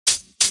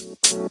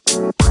Hey,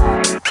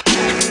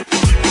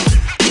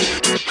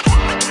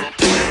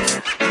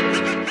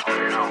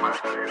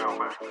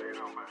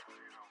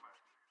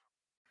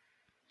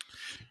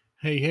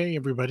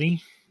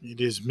 everybody. It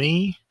is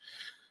me,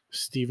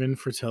 Stephen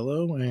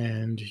Fratello,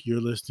 and you're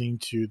listening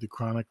to the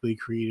Chronically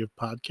Creative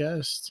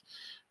Podcast,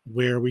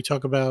 where we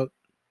talk about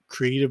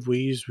creative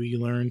ways we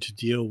learn to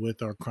deal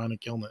with our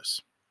chronic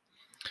illness.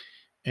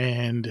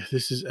 And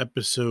this is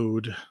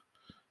episode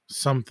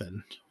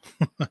something.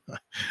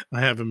 I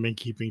haven't been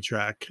keeping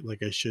track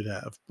like I should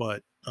have,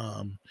 but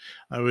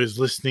I was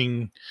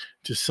listening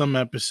to some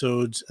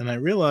episodes and I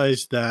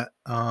realized that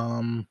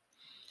a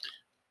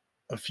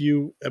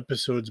few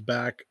episodes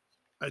back,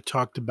 I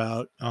talking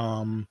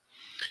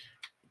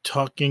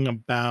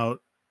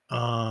about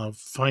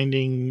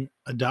finding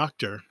a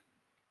doctor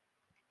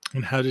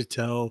and how to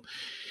tell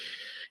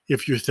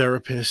if your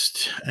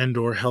therapist and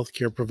or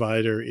healthcare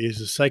provider is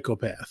a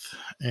psychopath.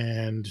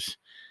 And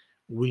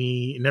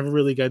we never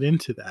really got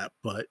into that,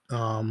 but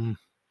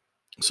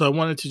so I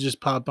wanted to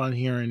just pop on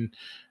here and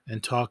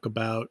talk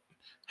about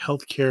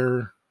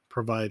healthcare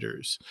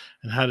providers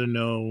and how to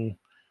know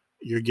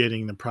you're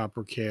getting the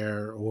proper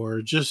care,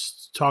 or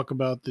just talk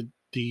about the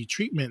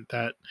treatment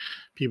that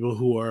people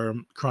who are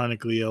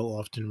chronically ill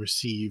often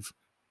receive.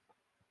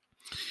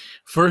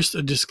 First,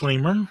 a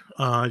disclaimer.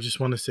 I just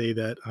want to say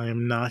that I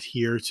am not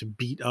here to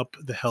beat up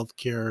the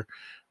healthcare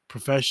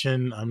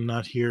profession. I'm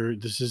not here.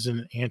 This is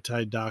an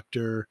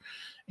anti-doctor,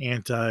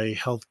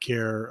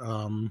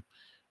 anti-healthcare,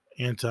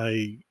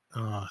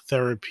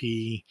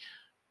 anti-therapy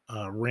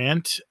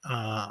rant.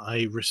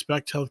 I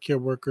respect healthcare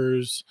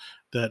workers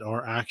that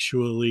are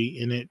actually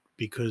in it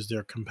because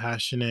they're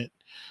compassionate,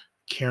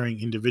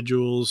 caring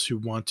individuals who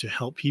want to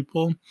help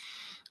people.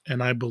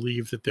 And I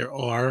believe that there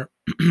are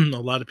a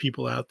lot of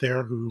people out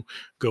there who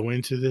go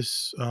into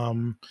this,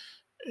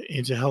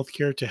 into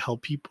healthcare to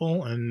help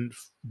people, and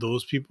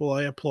those people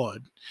I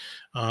applaud.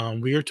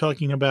 We are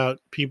talking about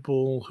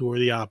people who are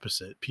the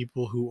opposite,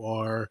 people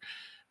who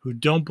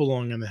don't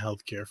belong in the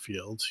healthcare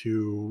field,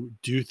 who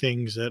do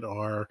things that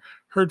are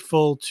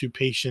hurtful to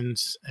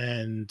patients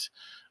and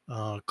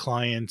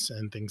clients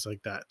and things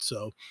like that.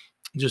 So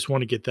just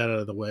want to get that out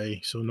of the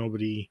way so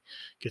nobody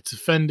gets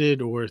offended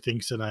or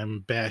thinks that I'm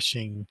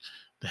bashing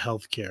the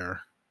healthcare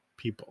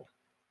people.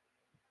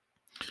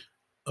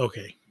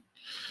 Okay.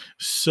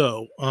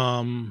 So,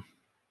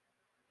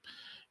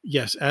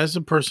 yes, as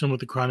a person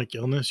with a chronic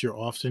illness, you're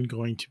often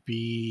going to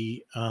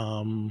be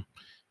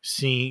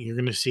you're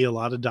going to see a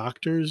lot of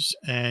doctors,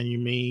 and you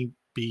may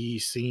be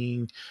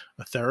seeing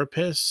a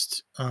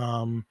therapist.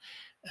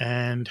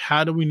 And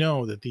how do we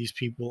know that these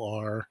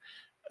people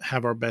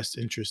have our best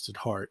interest at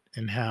heart?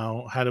 And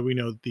how do we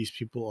know that these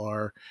people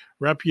are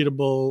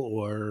reputable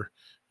or,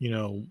 you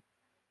know,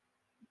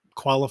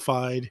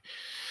 qualified?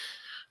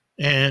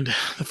 And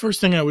the first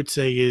thing I would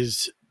say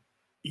is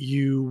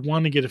you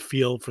want to get a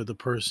feel for the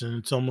person.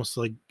 It's almost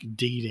like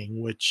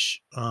dating,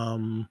 which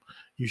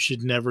you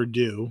should never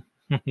do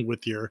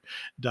with your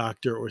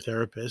doctor or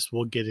therapist.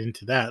 We'll get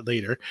into that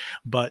later,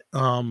 but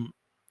it's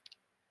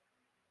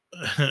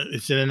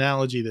an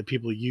analogy that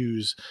people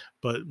use,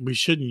 but we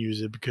shouldn't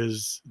use it,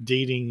 because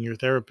dating your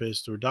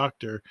therapist or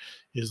doctor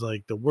is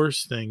like the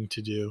worst thing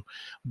to do.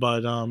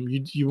 But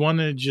you want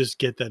to just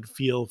get that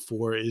feel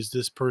for, is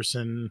this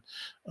person,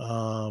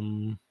 are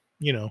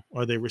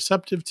they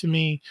receptive to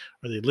me?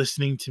 Are they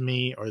listening to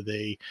me?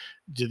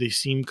 Do they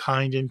seem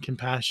kind and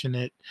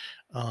compassionate?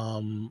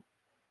 Um,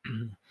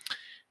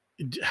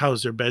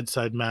 how's their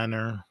bedside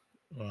manner,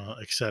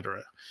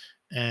 etc.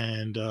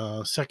 And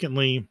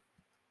secondly,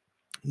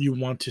 you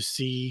want to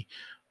see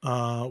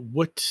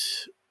what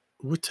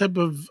type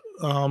of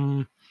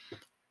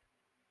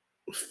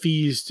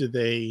fees do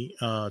they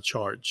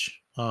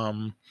charge.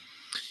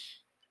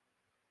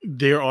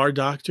 There are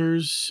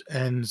doctors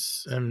and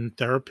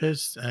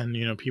therapists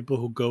and people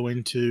who go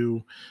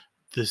into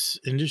this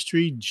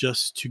industry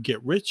just to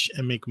get rich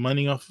and make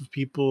money off of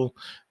people.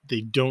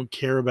 They don't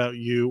care about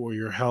you or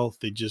your health.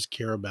 They just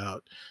care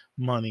about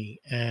money.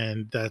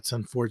 And that's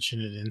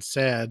unfortunate and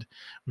sad.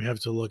 We have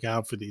to look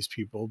out for these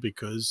people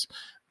because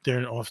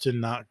they're often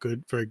not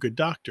very good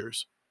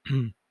doctors.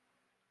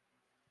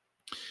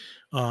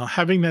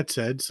 Having that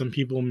said, some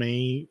people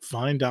may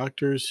find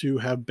doctors who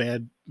have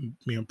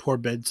poor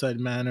bedside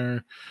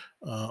manner,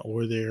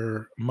 or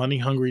they're money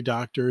hungry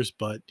doctors,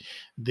 but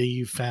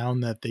they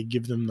found that they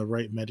give them the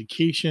right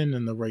medication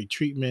and the right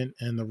treatment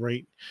and the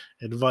right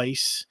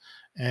advice.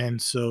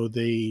 And so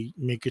they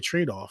make a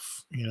trade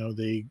off.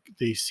 They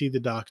see the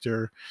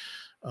doctor,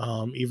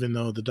 even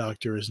though the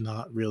doctor is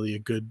not really a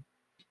good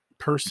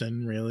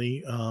person,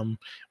 really,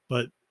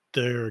 but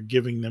they're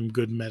giving them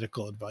good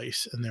medical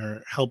advice and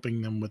they're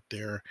helping them with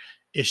their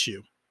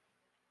issue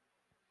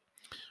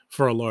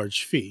for a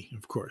large fee,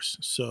 of course.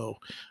 So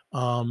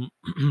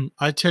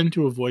I tend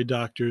to avoid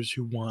doctors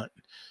who want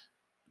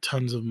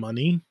tons of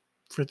money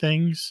for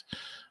things.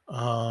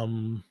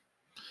 Um,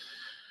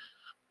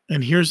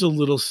 And here's a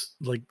little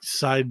like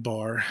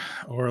sidebar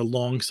or a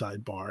long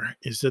sidebar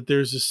is that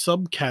there's a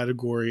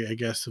subcategory, I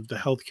guess, of the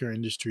healthcare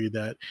industry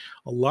that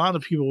a lot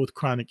of people with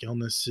chronic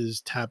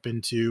illnesses tap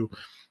into.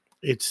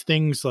 It's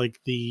things like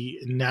the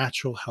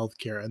natural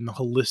healthcare and the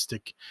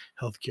holistic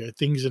healthcare,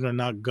 things that are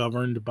not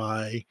governed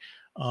by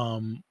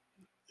um,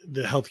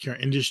 the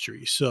healthcare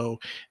industry. So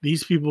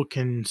these people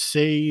can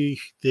say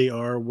they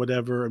are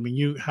whatever. I mean,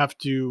 you have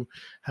to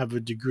have a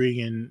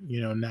degree in,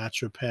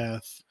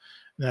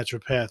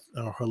 naturopath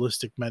or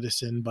holistic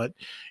medicine, but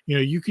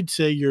you could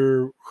say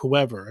you're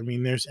whoever. I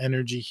mean, there's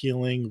energy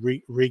healing,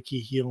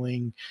 Reiki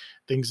healing,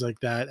 things like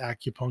that,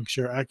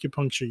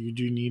 Acupuncture, you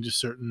do need a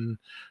certain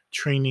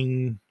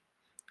training,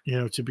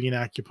 to be an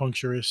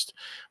acupuncturist,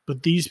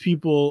 but these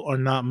people are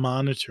not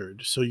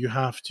monitored. So you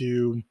have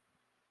to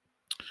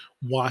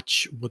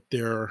watch what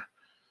they're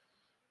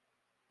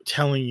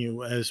telling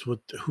you as what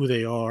who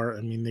they are.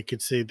 I mean, they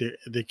could say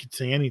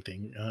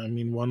anything. I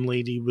mean, one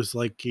lady was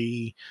like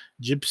a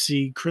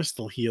gypsy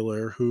crystal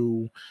healer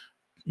who,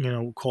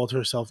 called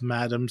herself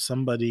Madam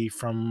somebody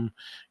from,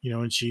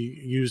 and she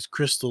used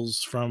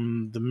crystals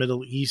from the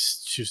Middle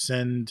East to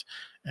send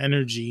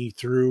energy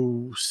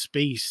through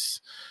space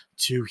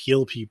to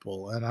heal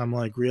people. And I'm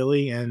like,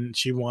 really? And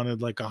she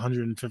wanted like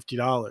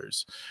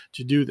 $150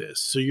 to do this.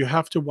 So you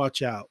have to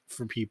watch out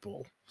for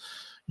people,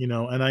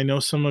 and I know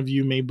some of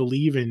you may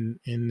believe in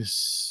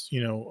this,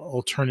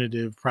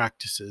 alternative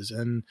practices,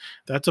 and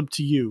that's up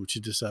to you to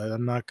decide.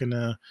 I'm not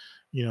gonna,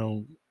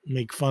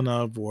 make fun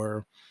of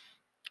or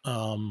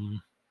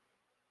um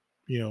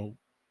you know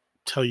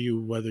tell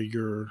you whether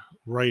you're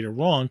right or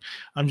wrong.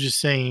 I'm just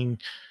saying,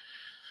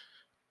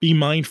 be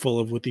mindful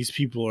of what these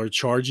people are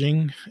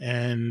charging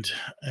and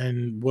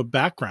what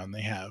background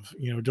they have.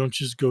 Don't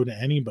just go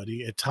to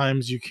anybody. At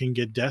times you can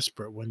get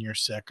desperate when you're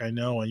sick, I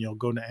know, and you'll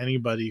go to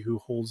anybody who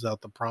holds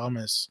out the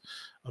promise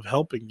of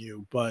helping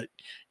you, but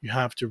you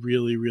have to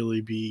really,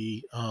 really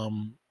be a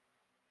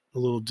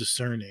little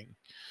discerning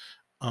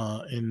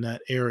in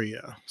that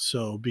area.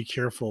 So be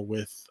careful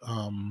with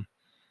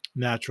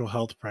natural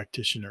health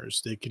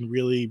practitioners. They can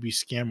really be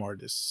scam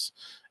artists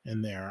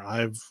in there.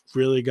 I've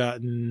really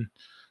gotten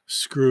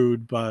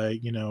screwed by,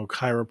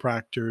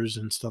 chiropractors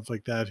and stuff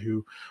like that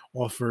who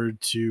offered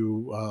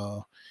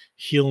to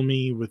heal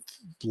me with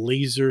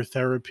laser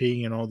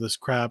therapy and all this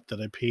crap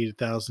that I paid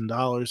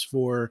 $1,000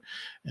 for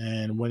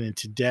and went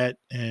into debt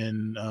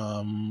and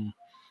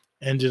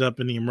ended up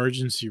in the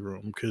emergency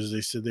room because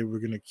they said they were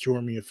going to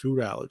cure me of food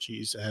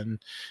allergies, and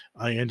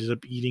I ended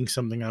up eating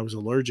something I was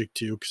allergic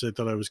to because I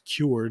thought I was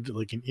cured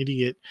like an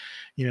idiot.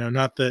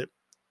 Not that,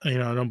 I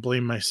don't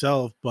blame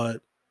myself,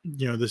 but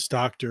this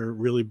doctor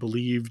really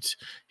believed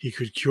he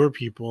could cure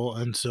people,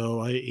 and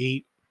so I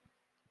ate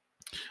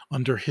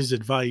under his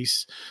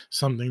advice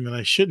something that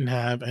I shouldn't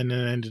have, and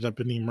then ended up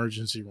in the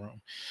emergency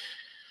room.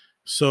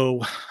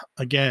 So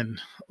again,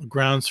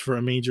 grounds for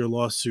a major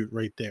lawsuit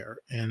right there.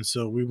 And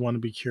so we want to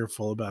be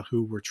careful about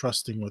who we're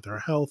trusting with our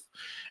health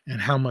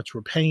and how much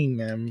we're paying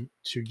them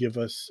to give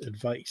us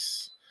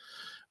advice.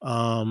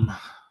 Um,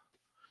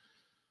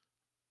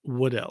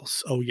 what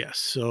else? Oh, yes.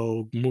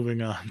 So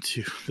moving on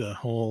to the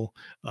whole,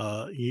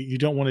 you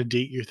don't want to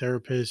date your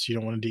therapist, you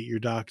don't want to date your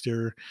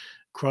doctor,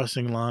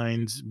 crossing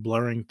lines,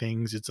 blurring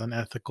things. It's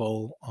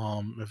unethical.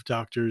 If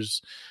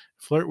doctors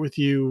flirt with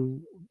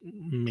you,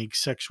 make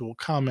sexual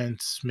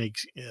comments, make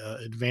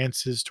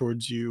advances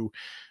towards you,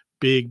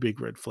 big, big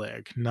red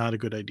flag. Not a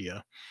good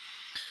idea.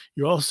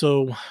 You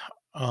also,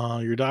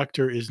 your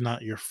doctor is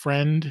not your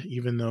friend,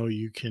 even though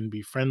you can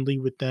be friendly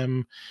with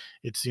them.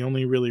 It's the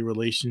only really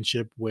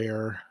relationship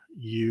where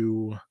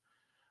you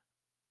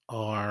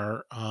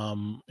are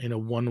in a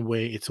one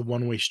way, it's a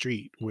one way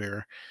street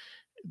where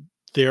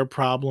their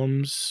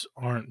problems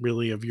aren't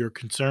really of your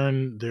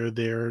concern. They're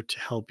there to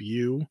help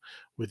you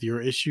with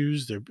your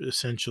issues. They're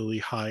essentially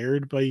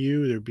hired by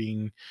you. They're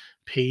being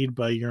paid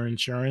by your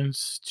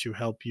insurance to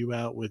help you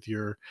out with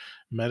your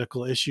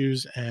medical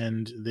issues,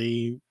 and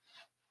they,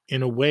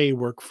 in a way,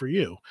 work for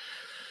you.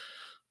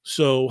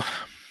 So,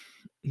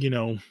 you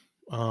know,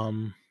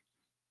 um,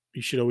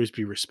 you should always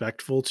be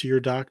respectful to your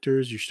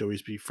doctors. You should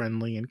always be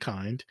friendly and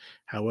kind.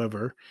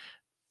 However,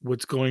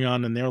 what's going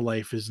on in their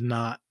life is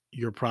not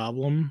your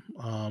problem.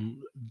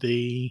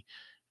 They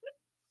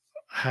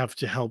have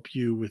to help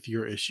you with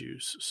your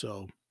issues.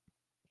 So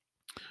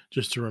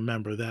just to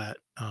remember that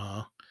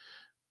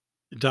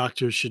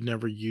doctors should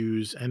never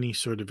use any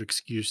sort of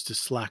excuse to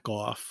slack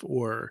off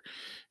or,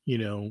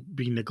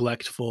 be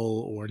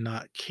neglectful or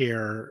not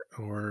care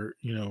or,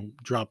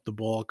 drop the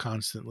ball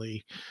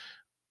constantly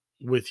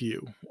with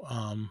you.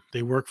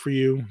 They work for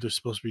you. They're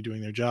supposed to be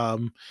doing their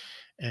job,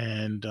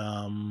 and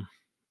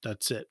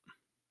that's it.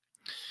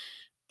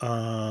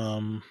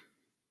 Um,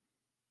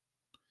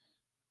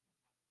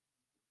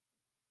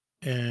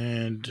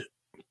 and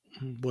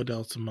what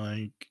else am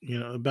I,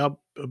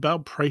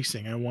 about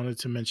pricing? I wanted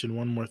to mention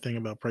one more thing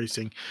about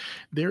pricing.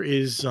 There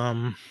is,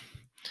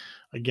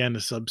 again, a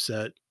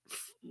subset,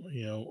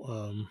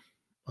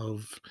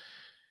 of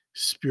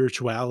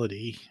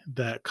spirituality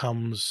that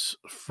comes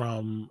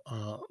from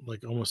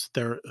like almost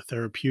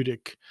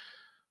therapeutic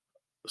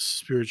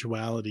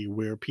spirituality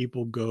where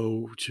people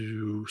go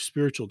to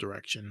spiritual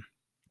direction,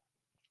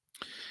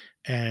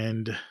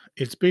 and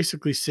it's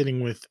basically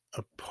sitting with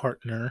a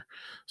partner,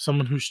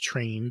 someone who's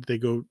trained. They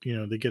go,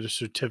 they get a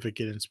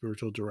certificate in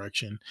spiritual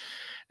direction,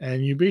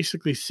 and you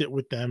basically sit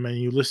with them and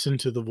you listen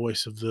to the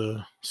voice of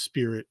the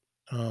spirit,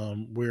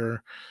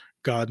 where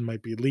God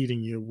might be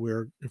leading you,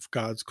 where if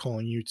God's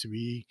calling you to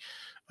be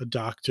a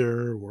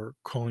doctor, or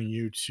calling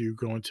you to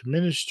go into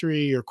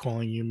ministry, or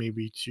calling you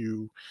maybe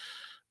to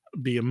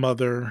be a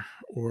mother,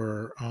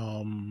 or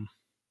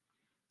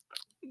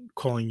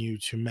calling you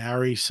to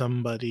marry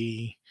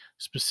somebody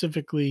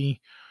specifically,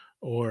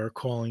 or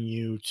calling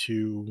you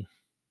to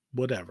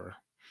whatever.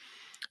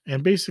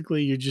 And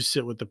basically, you just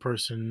sit with the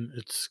person.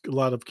 It's a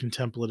lot of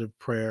contemplative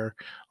prayer,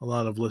 a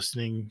lot of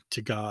listening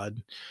to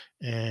God,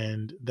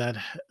 and that's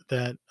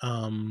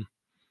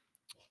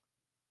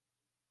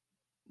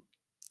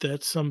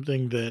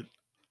something that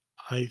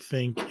I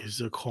think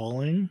is a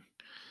calling.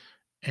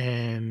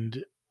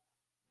 And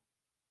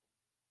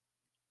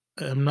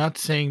I'm not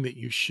saying that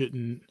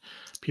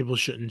people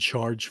shouldn't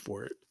charge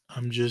for it.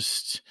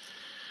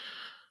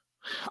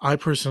 I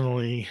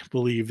personally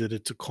believe that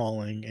it's a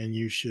calling, and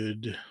you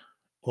should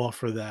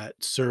offer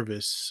that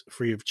service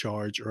free of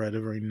charge or at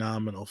a very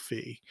nominal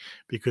fee,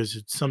 because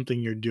it's something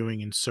you're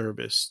doing in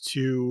service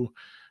to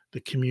the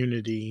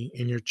community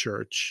in your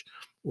church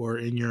or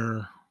in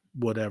your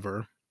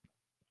whatever.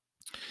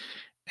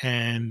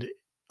 And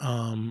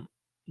um,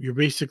 you're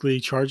basically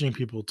charging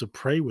people to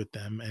pray with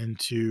them,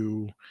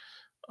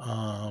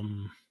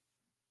 um,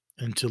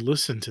 and to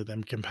listen to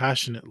them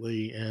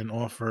compassionately and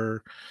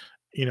offer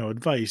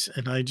advice.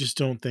 And I just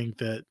don't think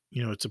that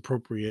it's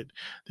appropriate.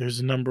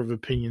 There's a number of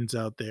opinions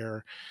out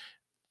there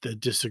that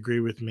disagree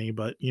with me,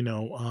 but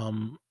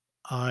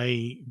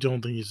I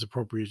don't think it's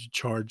appropriate to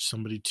charge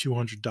somebody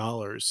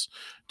 $200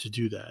 to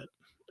do that,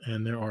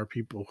 and there are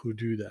people who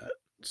do that.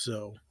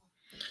 So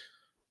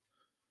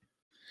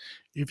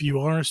if you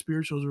are a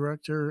spiritual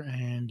director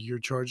and you're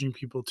charging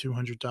people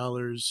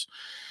 $200,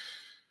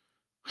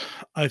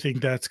 I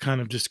think that's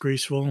kind of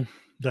disgraceful.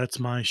 That's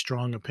my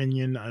strong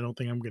opinion. I don't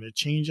think I'm going to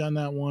change on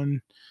that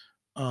one.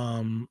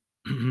 Um,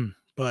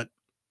 but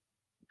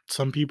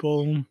some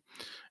people,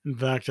 in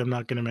fact, I'm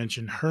not going to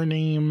mention her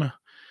name,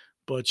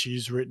 but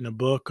she's written a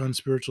book on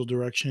spiritual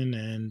direction,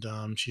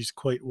 and she's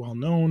quite well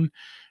known.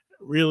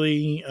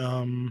 Really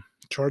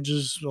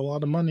charges a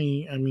lot of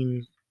money. I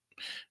mean,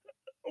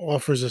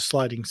 offers a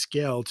sliding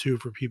scale too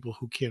for people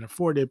who can't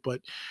afford it,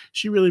 but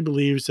she really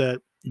believes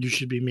that you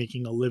should be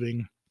making a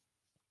living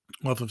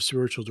off of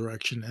spiritual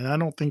direction. And I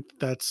don't think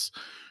that's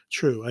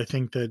true. I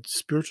think that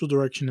spiritual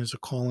direction is a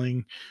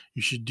calling.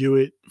 You should do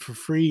it for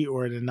free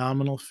or at a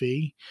nominal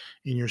fee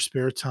in your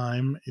spare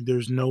time.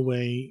 There's no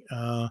way,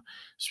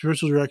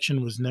 spiritual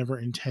direction was never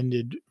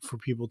intended for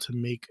people to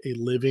make a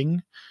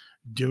living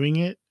doing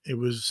it. It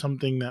was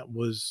something that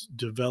was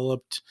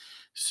developed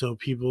so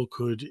people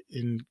could,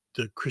 in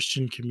the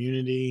Christian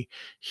community,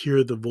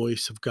 hear the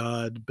voice of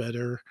God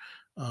better,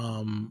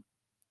 um,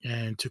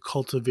 and to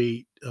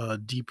cultivate a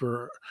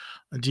deeper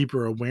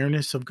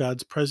awareness of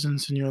God's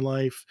presence in your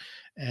life,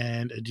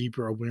 and a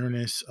deeper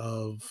awareness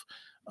of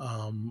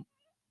um,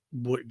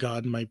 what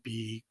God might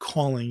be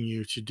calling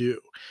you to do.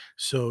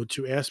 So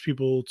to ask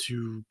people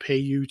to pay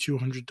you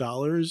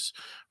 $200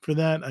 for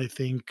that, I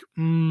think,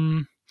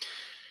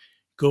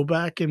 go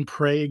back and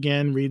pray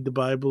again, read the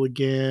Bible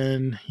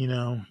again.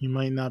 You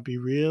might not be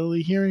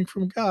really hearing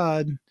from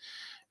God. You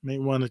may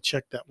want to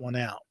check that one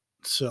out.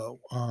 So,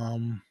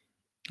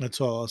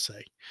 that's all I'll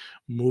say.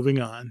 Moving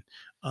on.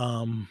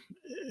 Um,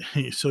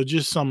 so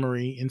just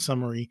in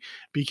summary,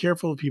 be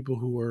careful of people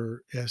who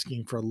are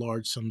asking for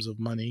large sums of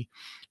money.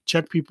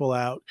 Check people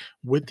out.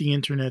 With the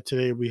internet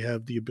today, we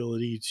have the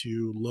ability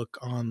to look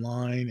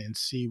online and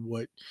see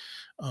what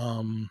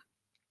um,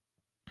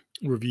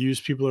 reviews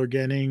people are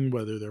getting,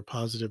 whether they're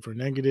positive or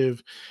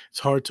negative. It's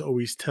hard to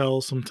always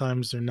tell.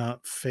 Sometimes they're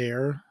not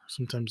fair,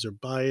 sometimes they're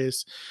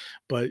biased.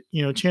 But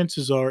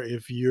chances are,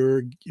 if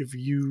you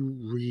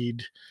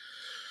read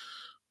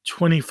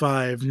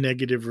 25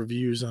 negative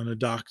reviews on a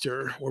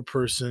doctor or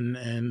person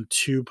and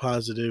two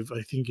positive,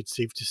 I think it's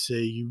safe to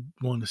say you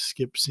want to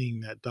skip seeing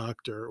that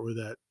doctor or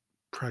that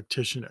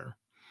practitioner.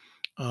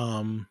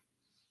 Um,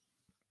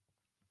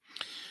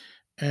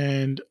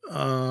 and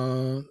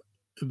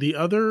the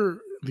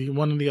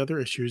one of the other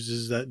issues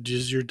is that,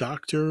 does your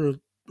doctor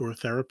or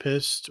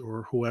therapist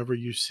or whoever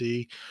you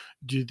see,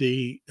 do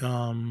they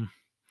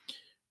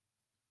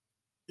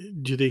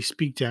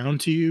speak down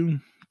to you?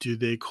 Do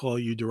they call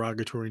you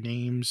derogatory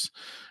names?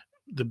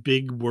 The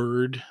big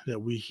word that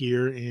we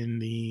hear in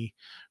the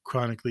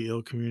chronically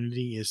ill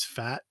community is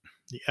fat.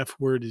 The F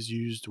word is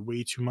used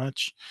way too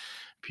much.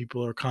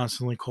 People are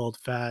constantly called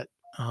fat.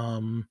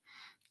 Um,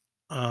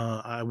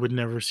 I would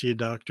never see a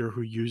doctor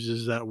who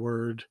uses that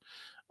word.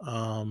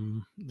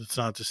 That's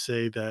not to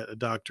say that a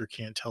doctor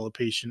can't tell a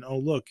patient, "Oh,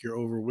 look, you're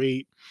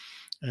overweight,"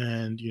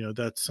 and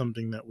that's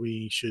something that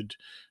we should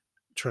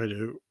try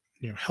to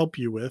help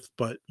you with.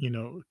 But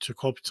to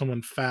call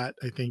someone fat,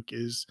 I think,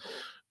 is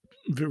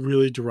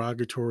really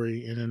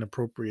derogatory and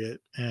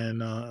inappropriate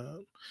and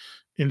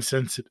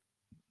insensitive.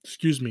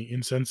 Excuse me,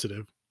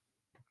 insensitive.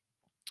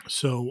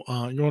 So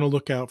you want to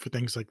look out for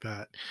things like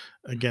that.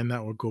 Again,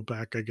 that would go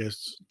back, I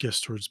guess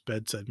towards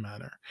bedside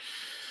manner.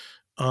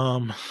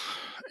 Um,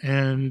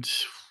 and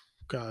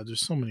God,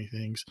 there's so many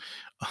things.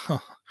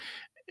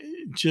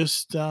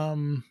 Just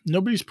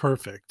nobody's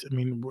perfect. I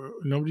mean,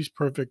 nobody's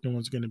perfect. No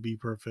one's going to be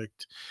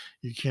perfect.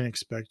 You can't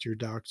expect your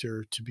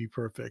doctor to be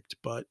perfect.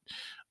 But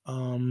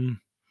um,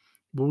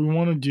 what we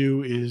want to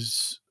do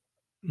is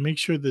make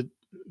sure that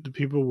the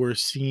people we're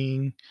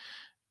seeing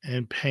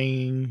and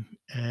paying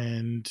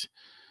and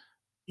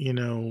you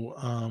know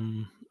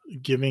um,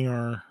 giving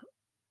our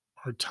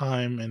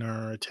time and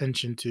our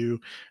attention to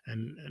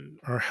and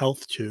our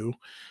health to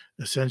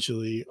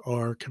essentially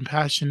are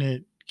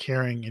compassionate,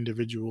 caring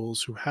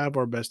individuals who have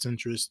our best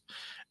interest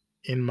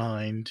in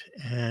mind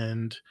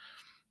and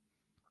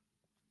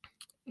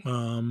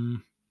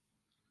um,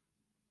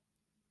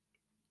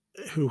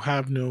 who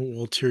have no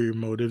ulterior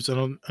motives. I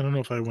don't know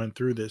if I went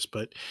through this,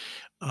 but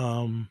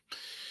um,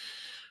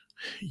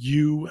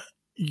 you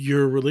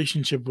your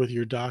relationship with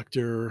your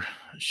doctor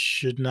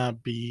should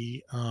not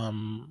be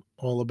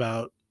all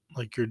about,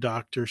 like, your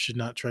doctor should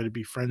not try to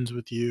be friends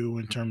with you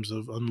in terms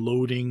of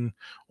unloading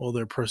all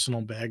their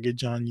personal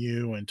baggage on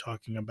you and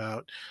talking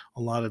about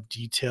a lot of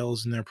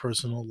details in their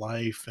personal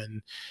life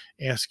and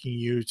asking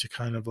you to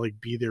kind of like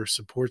be their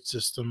support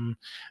system.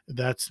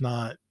 That's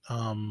not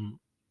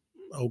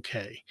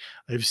okay.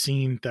 I've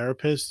seen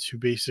therapists who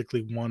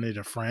basically wanted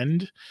a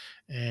friend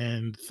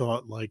and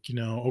thought, like,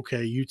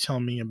 okay, you tell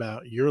me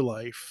about your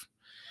life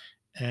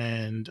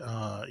and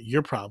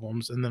your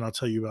problems, and then I'll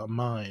tell you about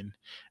mine,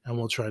 and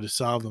we'll try to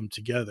solve them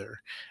together.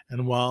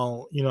 And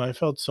while, I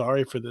felt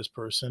sorry for this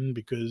person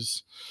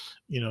because,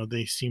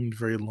 they seemed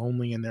very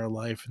lonely in their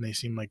life and they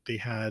seemed like they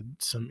had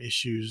some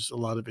issues, a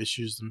lot of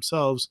issues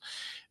themselves,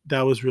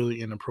 that was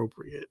really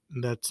inappropriate.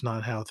 That's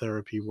not how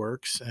therapy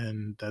works.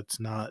 And that's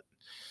not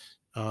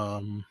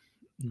um,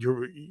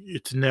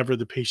 it's never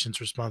the patient's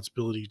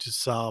responsibility to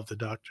solve the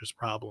doctor's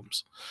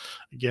problems.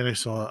 Again, I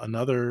saw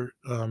another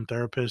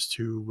therapist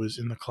who was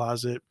in the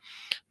closet,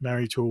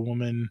 married to a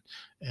woman,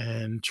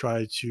 and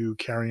tried to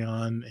carry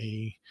on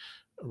a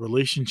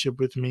relationship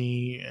with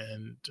me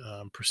and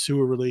pursue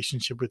a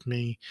relationship with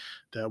me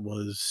that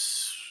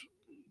was,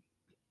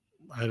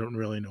 I don't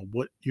really know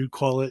what you'd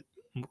call it,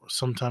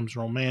 sometimes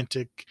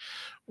romantic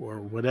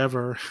or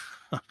whatever.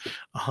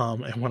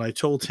 And when I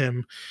told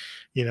him,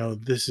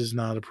 this is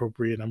not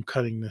appropriate. I'm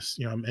cutting this,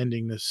 I'm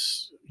ending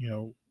this,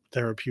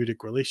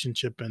 therapeutic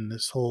relationship and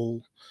this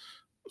whole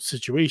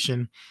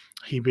situation.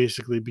 He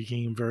basically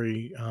became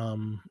very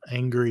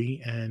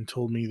angry and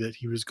told me that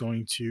he was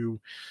going to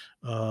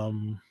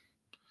um,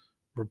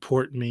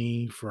 report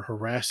me for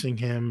harassing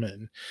him.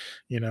 And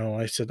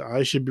I said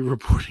I should be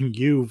reporting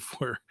you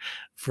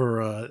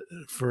for uh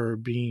for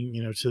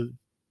being,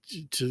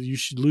 to you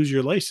should lose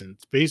your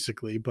license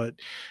basically. But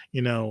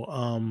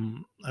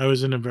I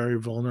was in a very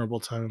vulnerable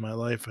time in my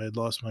life. I had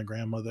lost my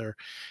grandmother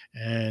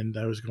and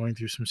I was going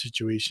through some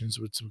situations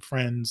with some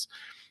friends,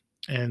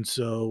 and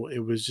so it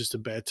was just a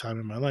bad time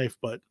in my life.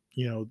 But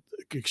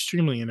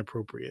extremely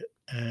inappropriate.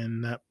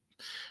 And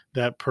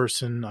that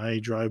person, I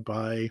drive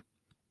by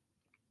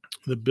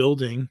the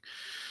building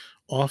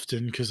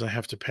often because I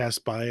have to pass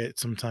by it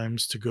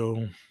sometimes to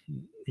go,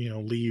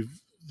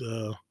 leave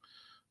the,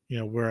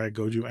 where I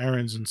go do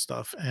errands and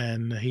stuff.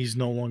 And he's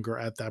no longer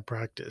at that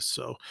practice.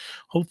 So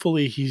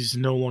hopefully he's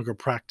no longer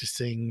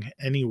practicing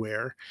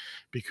anywhere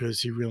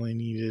because he really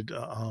needed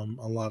a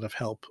lot of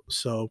help.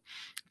 So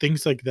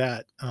things like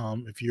that.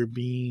 If you're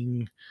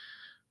being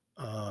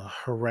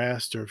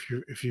harassed, or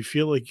if you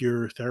feel like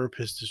your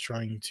therapist is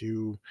trying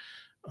to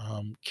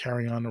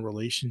carry on a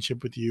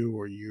relationship with you,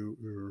 or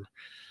you're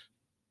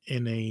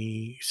in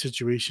a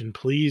situation,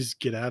 please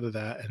get out of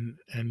that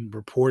and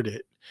report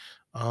it.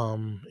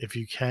 If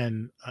you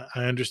can,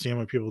 I understand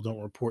why people don't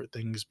report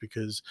things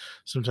because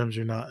sometimes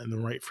you're not in the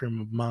right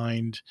frame of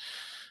mind.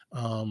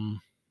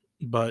 Um,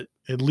 but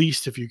at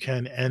least if you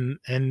can end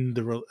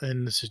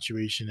the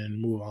situation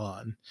and move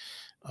on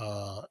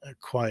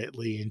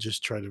quietly and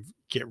just try to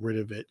get rid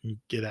of it and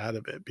get out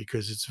of it,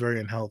 because it's very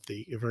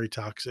unhealthy, very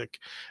toxic,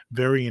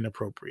 very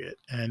inappropriate.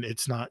 And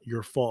it's not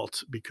your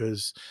fault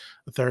because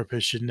a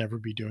therapist should never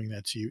be doing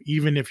that to you.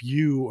 Even if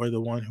you are the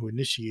one who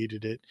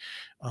initiated it,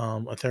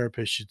 a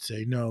therapist should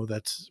say, no,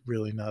 that's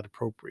really not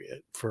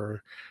appropriate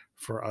for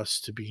us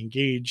to be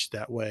engaged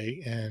that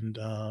way and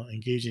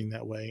engaging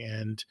that way.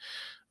 And,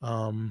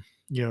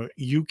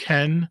 you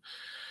can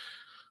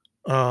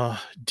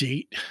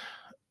date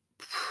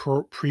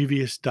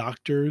previous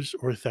doctors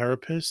or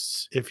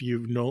therapists if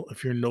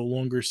you're no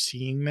longer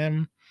seeing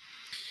them.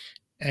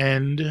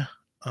 And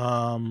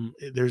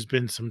there's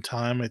been some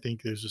time, I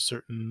think there's a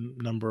certain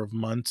number of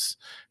months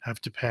have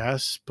to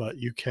pass, but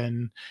you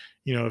can,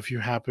 if you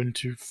happen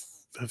to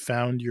have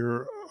found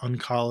your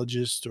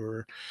oncologist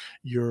or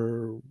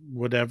your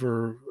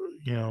whatever,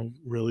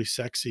 really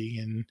sexy,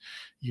 and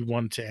you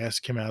wanted to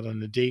ask him out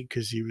on a date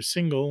because he was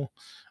single,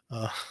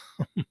 uh,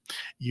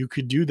 you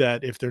could do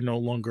that if they're no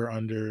longer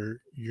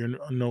under you're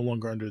no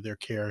longer under their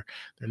care.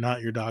 They're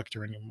not your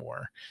doctor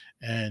anymore,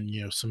 and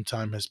some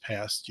time has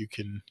passed. You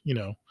can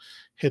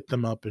hit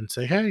them up and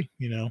say, hey,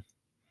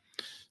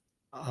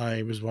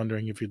 I was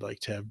wondering if you'd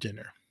like to have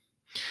dinner.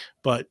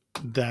 But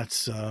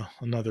that's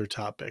another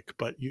topic.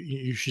 But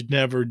you should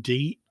never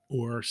date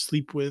or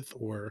sleep with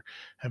or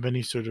have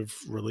any sort of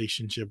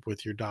relationship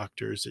with your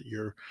doctors that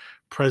are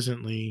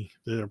presently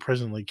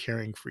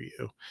caring for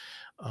you.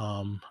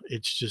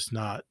 It's just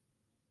not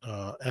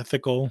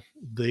ethical.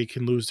 They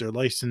can lose their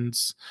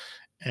license,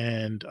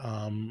 and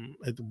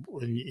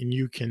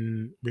you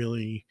can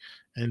really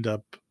end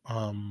up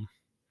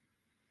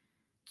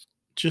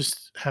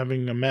just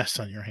having a mess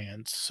on your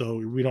hands. So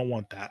we don't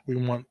want that. We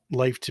want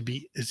life to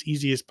be as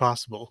easy as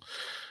possible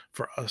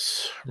for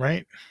us,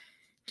 right?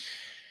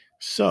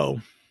 So,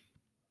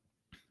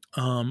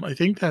 I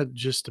think that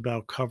just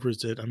about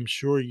covers it. I'm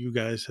sure you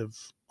guys have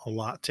a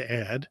lot to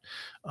add,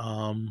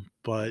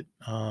 but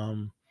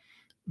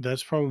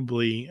that's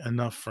probably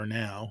enough for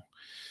now.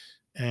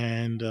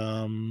 And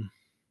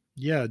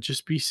yeah,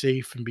 just be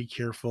safe and be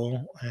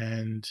careful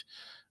and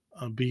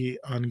be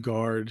on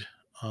guard.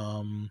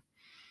 Um,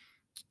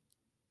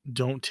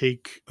 don't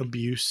take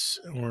abuse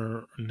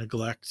or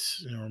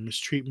neglect or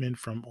mistreatment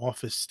from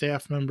office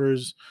staff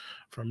members,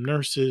 from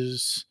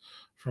nurses,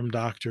 from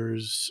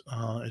doctors.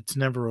 It's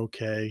never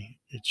okay.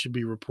 It should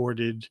be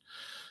reported.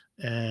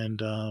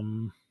 And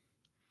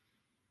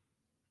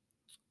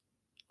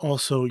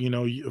also,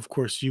 of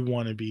course, you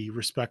want to be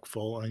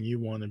respectful and you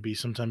want to be,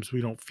 sometimes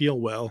we don't feel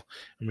well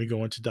and we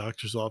go into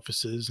doctors'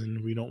 offices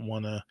and we don't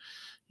want to,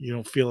 you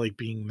don't feel like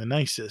being the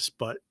nicest,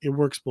 but it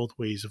works both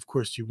ways. Of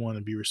course, you want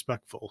to be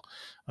respectful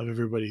of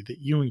everybody that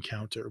you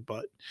encounter,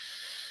 but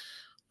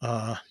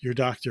your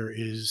doctor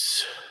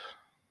is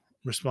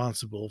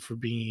responsible for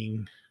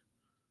being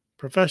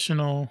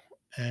professional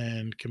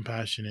and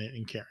compassionate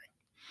and caring.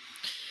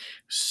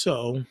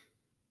 So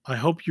I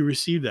hope you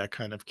receive that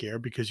kind of care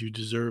because you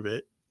deserve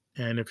it.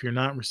 And if you're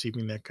not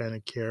receiving that kind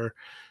of care,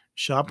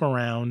 shop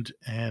around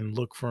and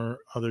look for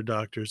other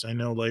doctors. I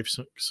know life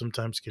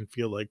sometimes can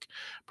feel like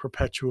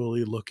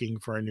perpetually looking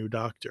for a new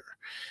doctor.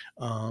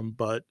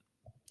 But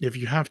if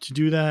you have to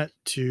do that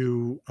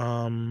to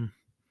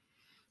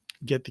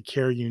get the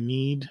care you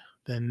need,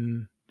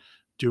 then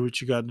do what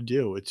you got to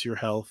do. It's your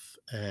health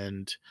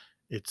and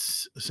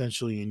it's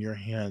essentially in your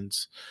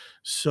hands.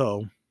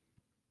 So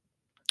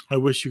I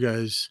wish you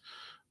guys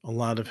a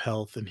lot of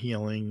health and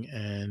healing.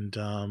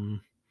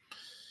 And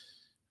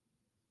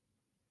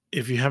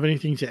if you have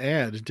anything to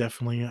add,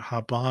 definitely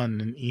hop on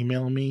and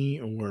email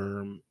me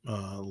or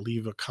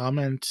leave a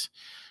comment.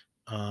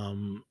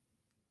 Um,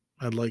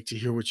 I'd like to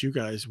hear what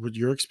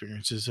your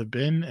experiences have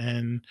been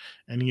and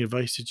any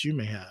advice that you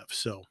may have.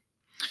 So,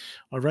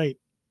 all right.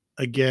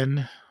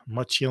 Again,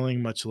 much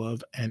healing, much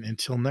love. And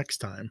until next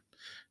time,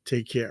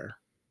 take care.